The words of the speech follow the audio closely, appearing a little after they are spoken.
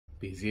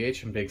BZH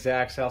from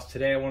BigZachsHouse.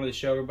 Today I wanted to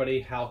show everybody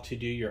how to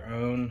do your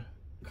own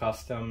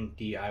custom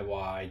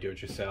DIY,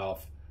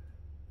 do-it-yourself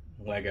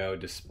Lego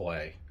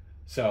display.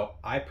 So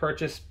I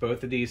purchased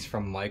both of these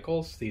from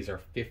Michaels. These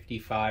are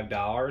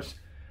 $55,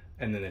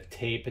 and then the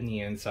tape in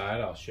the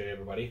inside, I'll show you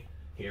everybody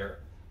here.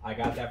 I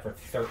got that for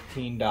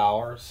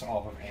 $13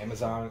 off of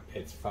Amazon.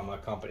 It's from a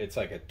company, it's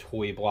like a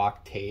toy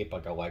block tape,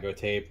 like a Lego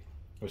tape.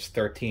 It was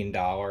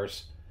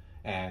 $13,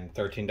 and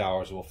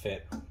 $13 will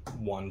fit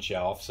one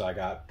shelf. So I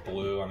got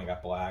blue and I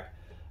got black.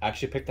 I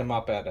actually picked them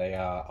up at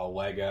a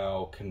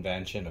Lego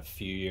convention a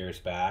few years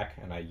back,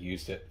 and I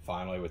used it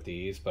finally with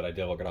these, but I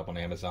did look it up on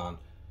Amazon.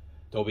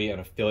 There'll be an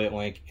affiliate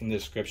link in the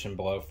description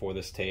below for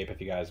this tape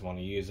if you guys want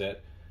to use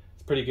it.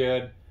 It's pretty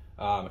good.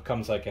 It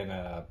comes like in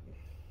a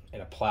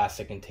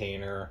plastic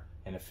container,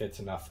 and it fits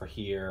enough for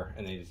here,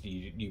 and then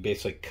you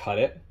basically cut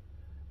it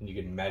and you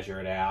can measure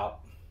it out,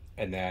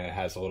 and then it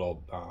has a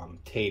little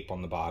tape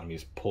on the bottom. You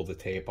just pull the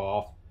tape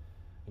off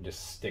and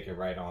just stick it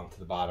right onto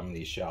the bottom of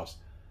these shelves.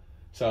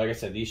 So like I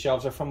said, these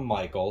shelves are from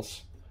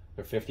Michaels.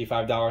 They're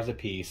 $55 a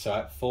piece. So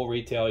at full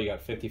retail, you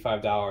got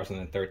 $55 and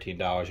then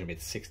 $13. You made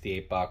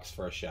 $68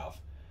 for a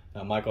shelf.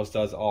 Now Michaels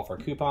does offer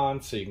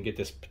coupons, so you can get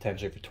this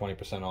potentially for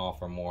 20%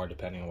 off or more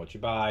depending on what you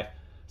buy.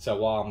 So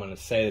while I'm going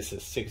to say this is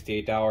a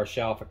 $68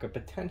 shelf, it could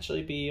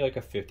potentially be like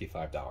a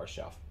 $55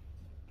 shelf.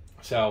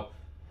 So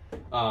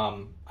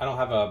I don't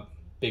have a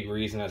big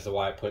reason as to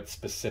why I put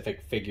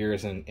specific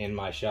figures in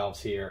my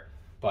shelves here,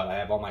 but I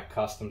have all my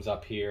customs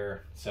up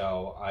here.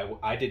 So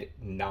I did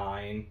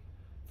 9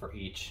 for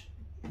each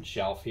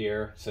shelf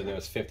here. So there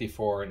was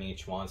 54 in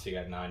each one. So you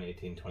got 9,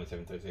 18,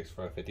 27, 36,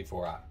 40,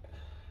 54.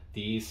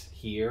 These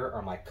here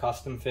are my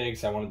custom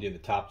figs. I want to do the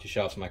top 2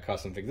 shelves of my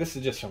custom figs. This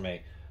is just for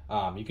me.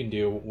 You can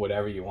do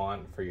whatever you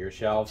want for your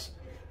shelves,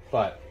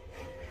 but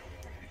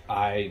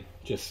I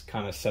just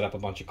kind of set up a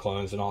bunch of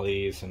clones in all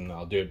these, and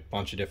I'll do a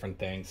bunch of different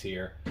things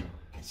here.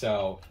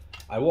 So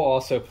I will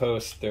also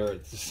post,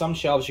 there's some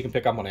shelves you can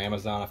pick up on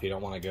Amazon if you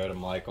don't want to go to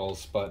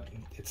Michaels, but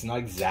it's not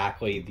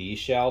exactly these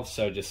shelves.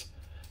 So just,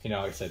 you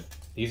know, like I said,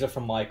 these are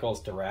from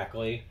Michaels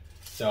directly.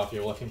 So if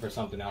you're looking for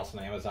something else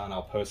on Amazon,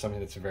 I'll post something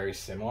that's very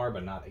similar,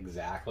 but not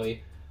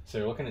exactly. So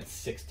you're looking at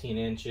 16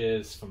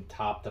 inches from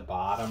top to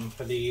bottom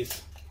for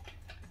these.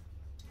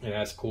 It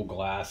has cool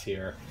glass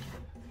here.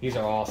 These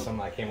are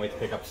awesome. I can't wait to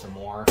pick up some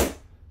more.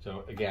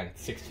 So again,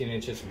 16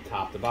 inches from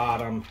top to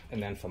bottom,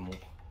 and then from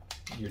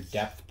your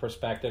depth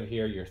perspective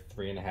here, you're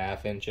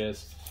 3.5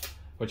 inches,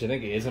 which I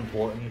think is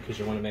important because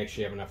you want to make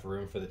sure you have enough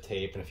room for the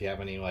tape. And if you have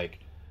any, like,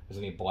 there's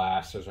any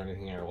blasters or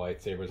anything in your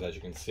lightsabers, as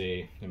you can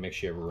see, you make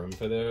sure you have room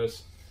for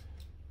those.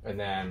 And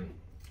then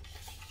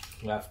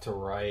left to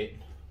right,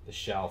 the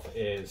shelf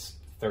is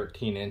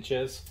 13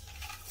 inches.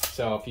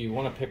 So if you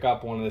want to pick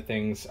up one of the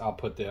things, I'll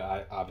put the,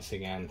 obviously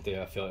again,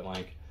 the affiliate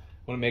link.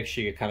 I want to make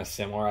sure you're kind of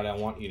similar. I don't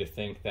want you to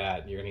think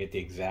that you're going to get the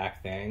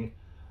exact thing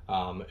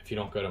if you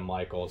don't go to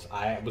Michaels.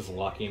 I was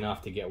lucky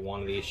enough to get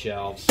one of these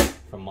shelves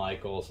from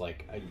Michaels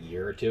like a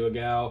year or 2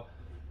 ago.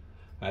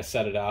 I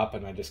set it up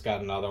and I just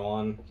got another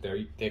one.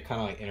 They're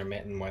kind of like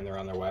intermittent when they're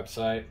on their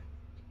website,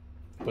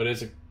 but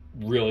it's a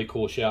really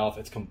cool shelf.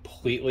 It's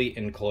completely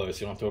enclosed.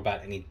 You don't have to worry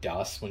about any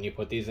dust when you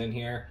put these in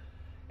here.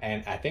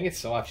 And I think it's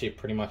still actually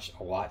pretty much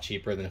a lot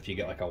cheaper than if you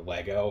get like a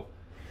Lego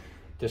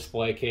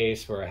display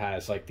case where it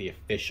has like the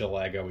official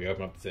Lego. We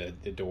open up the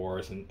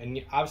doors,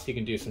 and obviously you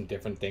can do some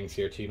different things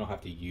here too. You don't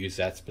have to use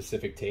that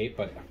specific tape,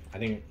 but I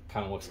think it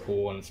kind of looks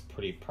cool and it's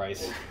pretty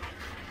price,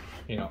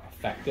 you know,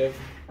 effective.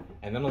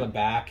 And then on the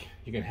back,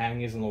 you can hang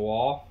these on the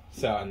wall.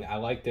 So, and I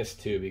like this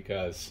too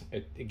because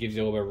it gives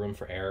you a little bit of room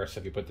for error. So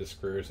if you put the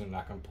screws in,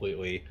 not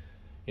completely,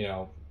 you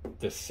know,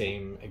 the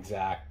same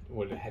exact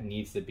what it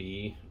needs to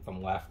be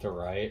from left to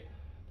right,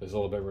 there's a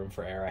little bit of room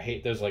for error. I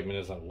hate those, like when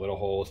there's like little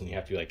holes and you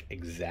have to be like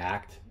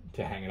exact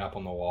to hang it up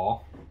on the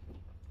wall.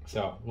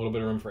 So a little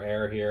bit of room for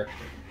error here.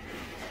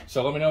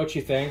 So let me know what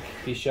you think.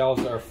 These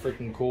shelves are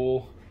freaking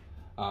cool.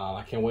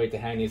 I can't wait to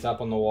hang these up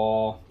on the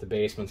wall. The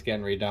basement's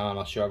getting redone.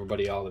 I'll show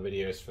everybody all the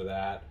videos for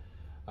that.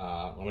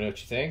 Let me know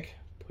what you think.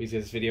 Please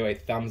give this video a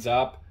thumbs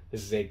up.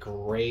 This is a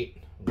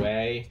great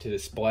way to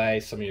display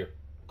some of your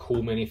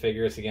cool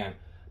minifigures. Again,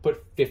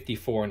 put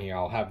 54 in here.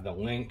 I'll have the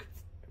link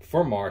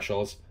for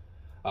Marshalls.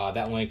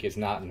 That link is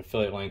not an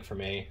affiliate link for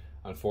me,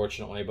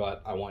 unfortunately,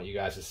 but I want you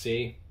guys to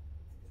see.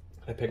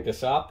 I picked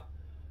this up.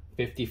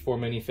 54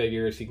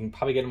 minifigures. You can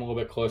probably get them a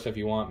little bit closer if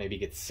you want. Maybe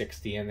get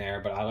 60 in there,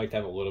 but I like to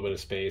have a little bit of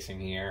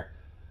spacing here.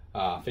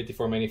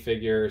 54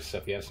 minifigures. So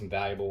if you have some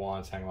valuable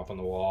ones, hang them up on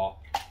the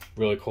wall.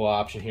 Really cool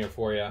option here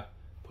for you.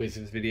 Please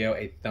give this video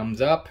a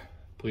thumbs up.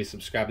 Please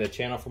subscribe to the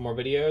channel for more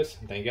videos.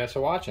 Thank you guys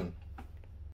for watching.